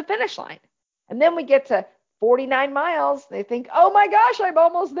move the finish line. And then we get to 49 miles. They think, oh my gosh, I'm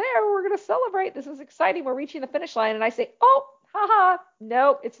almost there. We're going to celebrate. This is exciting. We're reaching the finish line. And I say, oh, haha,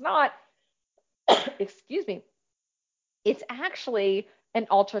 no, it's not. Excuse me. It's actually an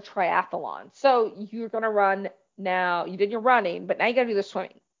ultra triathlon. So you're going to run now. You did your running, but now you got to do the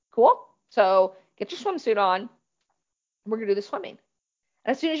swimming. Cool? So get your swimsuit on. We're going to do the swimming.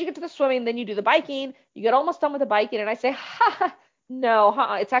 And as soon as you get to the swimming, then you do the biking. You get almost done with the biking. And I say, no,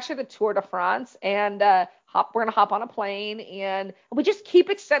 it's actually the Tour de France. And we're going to hop on a plane. And we just keep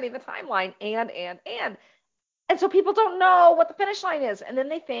extending the timeline. And so people don't know what the finish line is. And then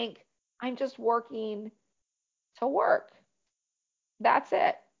they think, I'm just working to work. That's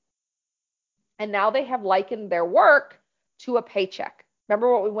it. And now they have likened their work to a paycheck.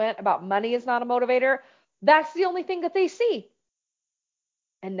 Remember what we went about money is not a motivator? That's the only thing that they see.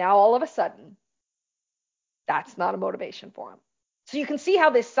 And now all of a sudden, that's not a motivation for them. So you can see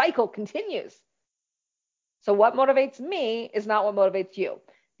how this cycle continues. So what motivates me is not what motivates you.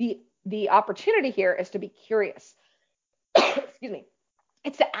 The opportunity here is to be curious. Excuse me.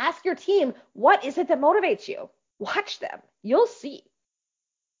 It's to ask your team, what is it that motivates you? Watch them. You'll see.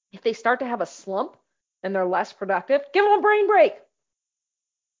 If they start to have a slump and they're less productive, give them a brain break.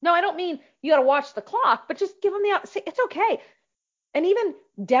 No, I don't mean you got to watch the clock, but just give them say it's okay. And even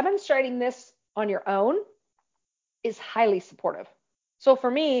demonstrating this on your own is highly supportive. So for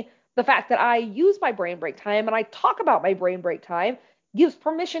me, the fact that I use my brain break time and I talk about my brain break time gives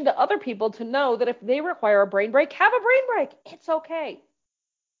permission to other people to know that if they require a brain break, have a brain break. It's okay.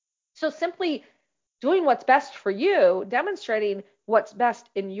 So simply doing what's best for you, demonstrating what's best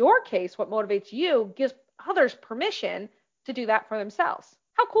in your case, what motivates you, gives others permission to do that for themselves.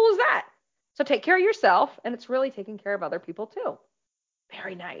 How cool is that? So take care of yourself, and it's really taking care of other people too.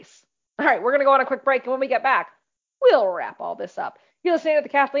 Very nice. All right, we're going to go on a quick break, and when we get back, we'll wrap all this up. You're listening to the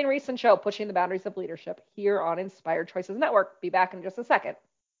Kathleen Riessen Show, pushing the boundaries of leadership here on Inspired Choices Network. Be back in just a second.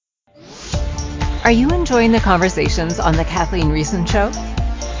 Are you enjoying the conversations on the Kathleen Riessen Show?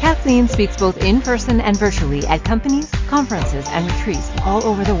 Kathleen speaks both in person and virtually at companies, conferences, and retreats all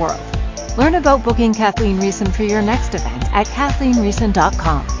over the world. Learn about booking Kathleen Riessen for your next event at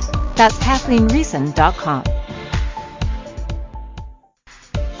KathleenRiessen.com. That's KathleenRiessen.com.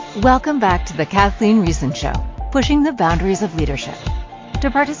 Welcome back to the Kathleen Riessen Show, pushing the boundaries of leadership. To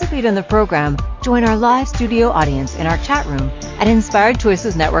participate in the program, join our live studio audience in our chat room at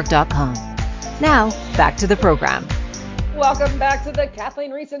InspiredChoicesNetwork.com. Now, back to the program. Welcome back to the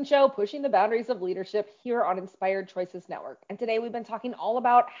Kathleen Riessen Show, pushing the boundaries of leadership here on Inspired Choices Network. And today we've been talking all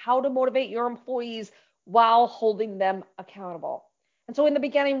about how to motivate your employees while holding them accountable. And so in the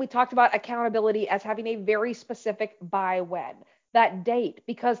beginning, we talked about accountability as having a very specific by when, that date,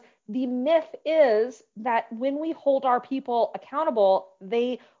 because the myth is that when we hold our people accountable,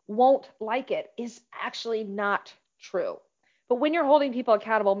 they won't like it, is actually not true. But when you're holding people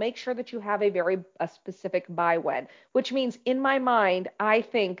accountable, make sure that you have a specific by when, which means in my mind, I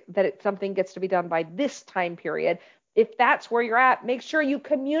think that something gets to be done by this time period. If that's where you're at, make sure you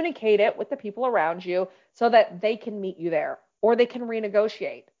communicate it with the people around you so that they can meet you there or they can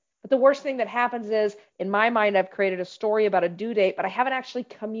renegotiate. But the worst thing that happens is, in my mind, I've created a story about a due date, but I haven't actually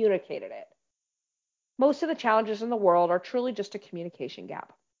communicated it. Most of the challenges in the world are truly just a communication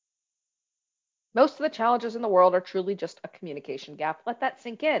gap. Most of the challenges in the world are truly just a communication gap. Let that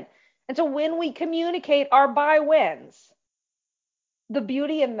sink in. And so when we communicate our by whens, the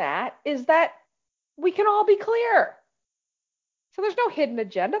beauty in that is that we can all be clear. So there's no hidden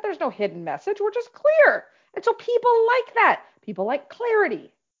agenda. There's no hidden message. We're just clear. And so people like that. People like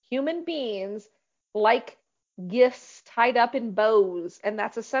clarity. Human beings like gifts tied up in bows. And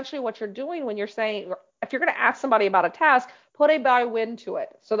that's essentially what you're doing when you're saying, if you're going to ask somebody about a task, put a by when to it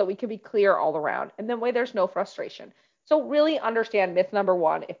so that we can be clear all around. And then way there's no frustration. So really understand myth number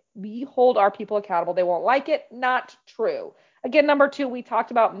one. If we hold our people accountable, they won't like it. Not true. Again, number two, we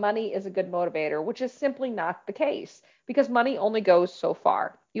talked about money is a good motivator, which is simply not the case because money only goes so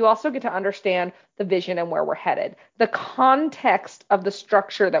far. You also get to understand the vision and where we're headed. The context of the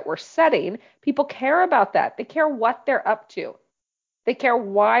structure that we're setting, people care about that. They care what they're up to. They care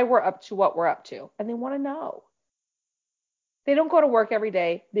why we're up to what we're up to, and they want to know. They don't go to work every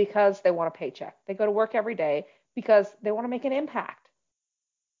day because they want a paycheck. They go to work every day because they want to make an impact.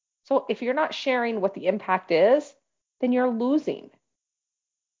 So if you're not sharing what the impact is, then you're losing.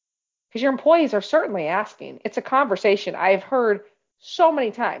 Because your employees are certainly asking. It's a conversation I've heard so many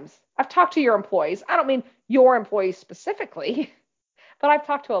times. I've talked to your employees. I don't mean your employees specifically, but I've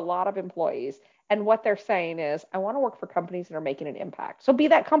talked to a lot of employees. And what they're saying is, I want to work for companies that are making an impact. So be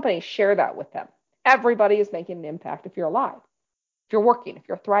that company, share that with them. Everybody is making an impact if you're alive, if you're working, if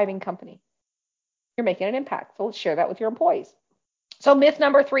you're a thriving company. You're making an impact. So let's share that with your employees. So myth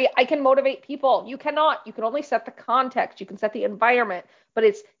number three, I can motivate people. You cannot. You can only set the context. You can set the environment, but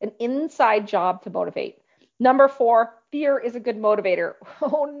it's an inside job to motivate. Number four, fear is a good motivator.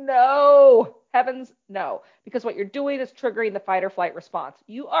 Oh no, heavens no. Because what you're doing is triggering the fight or flight response.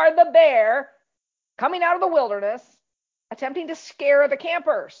 You are the bear coming out of the wilderness, attempting to scare the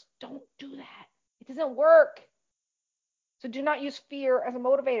campers. Don't do that. It doesn't work. So do not use fear as a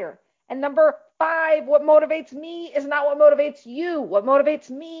motivator. And number five, what motivates me is not what motivates you. What motivates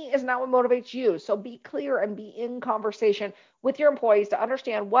me is not what motivates you. So be clear and be in conversation with your employees to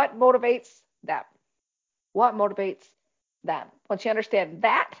understand what motivates them. What motivates them. Once you understand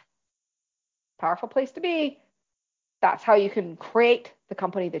that, powerful place to be. That's how you can create the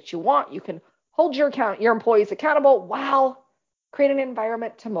company that you want. You can hold your employees accountable while creating an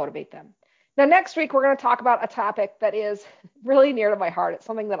environment to motivate them. Now, next week, we're going to talk about a topic that is really near to my heart. It's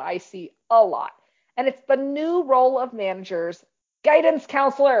something that I see a lot. And it's the new role of managers, guidance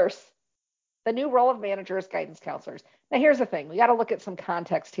counselors. The new role of managers, guidance counselors. Now, here's the thing. We got to look at some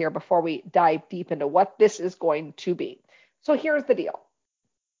context here before we dive deep into what this is going to be. So here's the deal.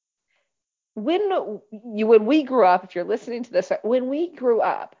 When we grew up, if you're listening to this, when we grew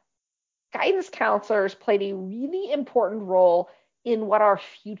up, guidance counselors played a really important role in what our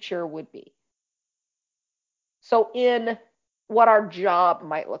future would be. So in what our job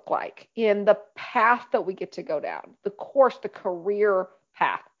might look like, in the path that we get to go down, the course, the career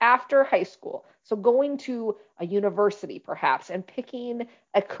path after high school. So going to a university perhaps and picking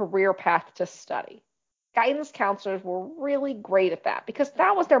a career path to study. Guidance counselors were really great at that because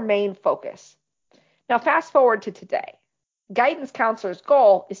that was their main focus. Now, fast forward to today. Guidance counselors'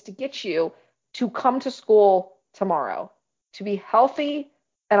 goal is to get you to come to school tomorrow, to be healthy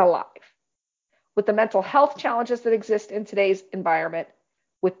and alive. with the mental health challenges that exist in today's environment,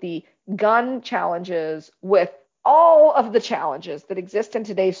 with the gun challenges, with all of the challenges that exist in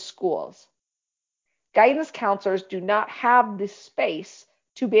today's schools, guidance counselors do not have the space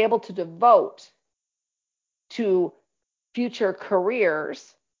to be able to devote to future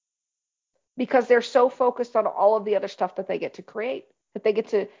careers because they're so focused on all of the other stuff that they get to create, that they get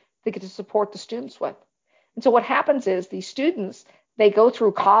to support the students with. And so what happens is these students, they go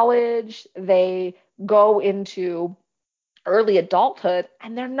through college, they go into early adulthood,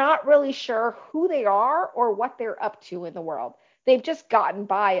 and they're not really sure who they are or what they're up to in the world. They've just gotten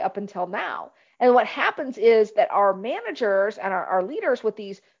by up until now. And what happens is that our managers and our leaders with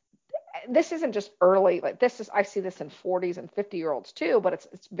these, this isn't just early, like this is, I see this in 40s and 50-year-olds too, but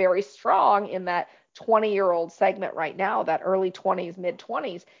it's very strong in that 20-year-old segment right now, that early 20s, mid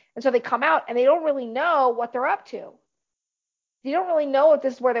 20s. And so they come out and they don't really know what they're up to. They don't really know if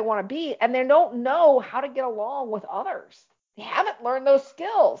this is where they want to be, and they don't know how to get along with others. They haven't learned those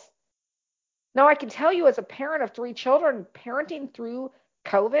skills. Now, I can tell you as a parent of 3 children, parenting through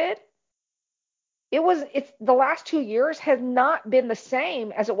COVID, it's the last 2 years has not been the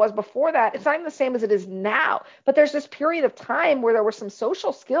same as it was before that. It's not even the same as it is now. But there's this period of time where there were some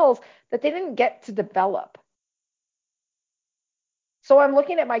social skills that they didn't get to develop. So I'm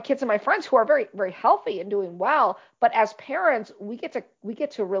looking at my kids and my friends who are very, very healthy and doing well. But as parents, we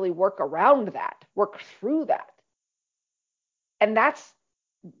get to really work around that, work through that. And that's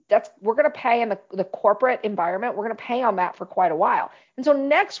we're going to pay in the corporate environment. We're going to pay on that for quite a while. And so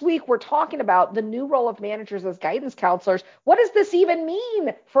next week, we're talking about the new role of managers as guidance counselors. What does this even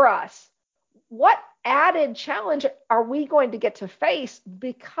mean for us? What added challenge are we going to get to face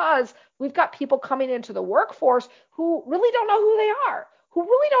because we've got people coming into the workforce who really don't know who they are, who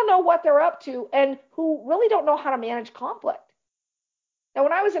really don't know what they're up to, and who really don't know how to manage conflict. Now,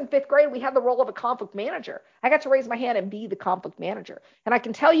 when I was in 5th grade, we had the role of a conflict manager. I got to raise my hand and be the conflict manager. And I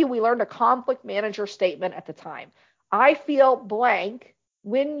can tell you, we learned a conflict manager statement at the time. I feel blank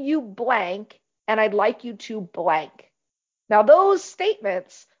when you blank, and I'd like you to blank. Now, those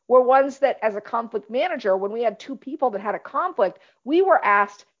statements were ones that as a conflict manager, when we had 2 people that had a conflict, we were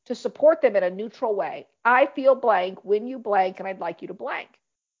asked to support them in a neutral way. I feel blank when you blank, and I'd like you to blank.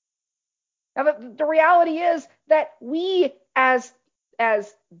 Now, the reality is that we as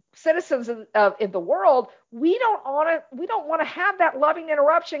citizens in the world, we don't want to have that loving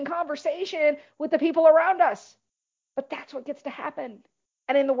interruption conversation with the people around us. But that's what gets to happen.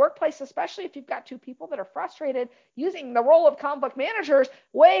 And in the workplace, especially if you've got 2 people that are frustrated, using the role of conflict managers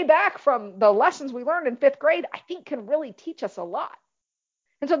way back from the lessons we learned in 5th grade, I think can really teach us a lot.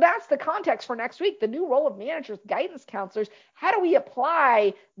 And so that's the context for next week, the new role of managers, guidance counselors. How do we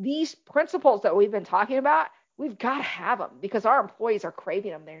apply these principles that we've been talking about? We've got to have them because our employees are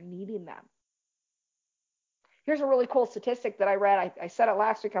craving them. They're needing them. Here's a really cool statistic that I read. I said it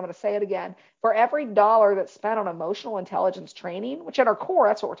last week. I'm going to say it again. For every dollar that's spent on emotional intelligence training, which at our core,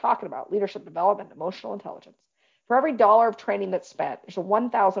 that's what we're talking about, leadership development, emotional intelligence. For every dollar of training that's spent, there's a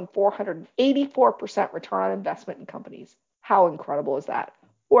 1,484% return on investment in companies. How incredible is that?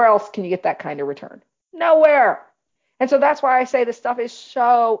 Where else can you get that kind of return? Nowhere. And so that's why I say this stuff is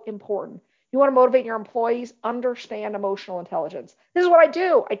so important. You want to motivate your employees? Understand emotional intelligence. This is what I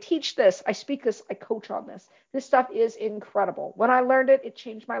do. I teach this. I speak this. I coach on this. This stuff is incredible. When I learned it, it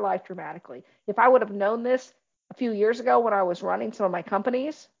changed my life dramatically. If I would have known this a few years ago when I was running some of my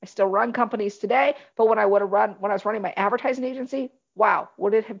companies, I still run companies today, but when I was running my advertising agency, wow,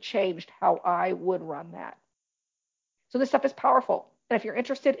 would it have changed how I would run that? So this stuff is powerful. And if you're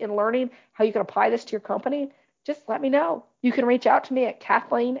interested in learning how you can apply this to your company, just let me know. You can reach out to me at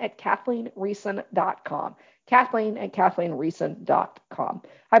Kathleen@KathleenRiessen.com. Kathleen@KathleenRiessen.com.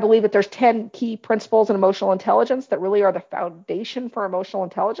 I believe that there's 10 key principles in emotional intelligence that really are the foundation for emotional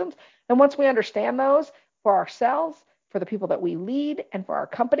intelligence. And once we understand those for ourselves, for the people that we lead, and for our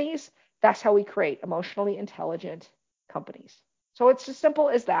companies, that's how we create emotionally intelligent companies. So it's as simple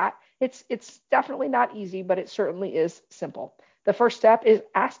as that. It's definitely not easy, but it certainly is simple. The first step is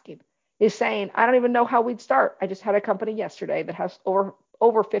asking. Is saying, I don't even know how we'd start. I just had a company yesterday that has over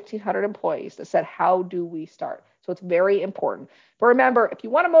 1,500 employees that said, how do we start? So it's very important. But remember, if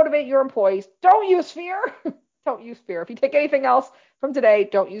you want to motivate your employees, don't use fear. Don't use fear. If you take anything else from today,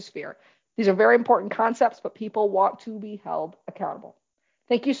 don't use fear. These are very important concepts, but people want to be held accountable.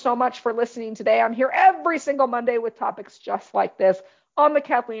 Thank you so much for listening today. I'm here every single Monday with topics just like this on the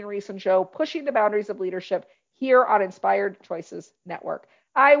Kathleen Riessen Show, pushing the boundaries of leadership here on Inspired Choices Network.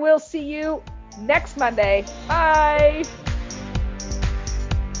 I will see you next Monday. Bye.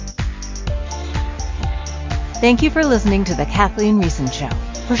 Thank you for listening to The Kathleen Riessen Show.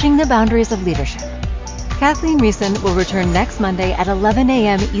 pushing the boundaries of leadership. Kathleen Riessen will return next Monday at 11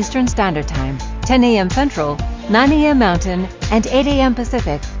 a.m. Eastern Standard Time, 10 a.m. Central, 9 a.m. Mountain, and 8 a.m.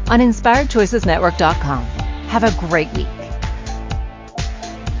 Pacific on InspiredChoicesNetwork.com. Have a great week.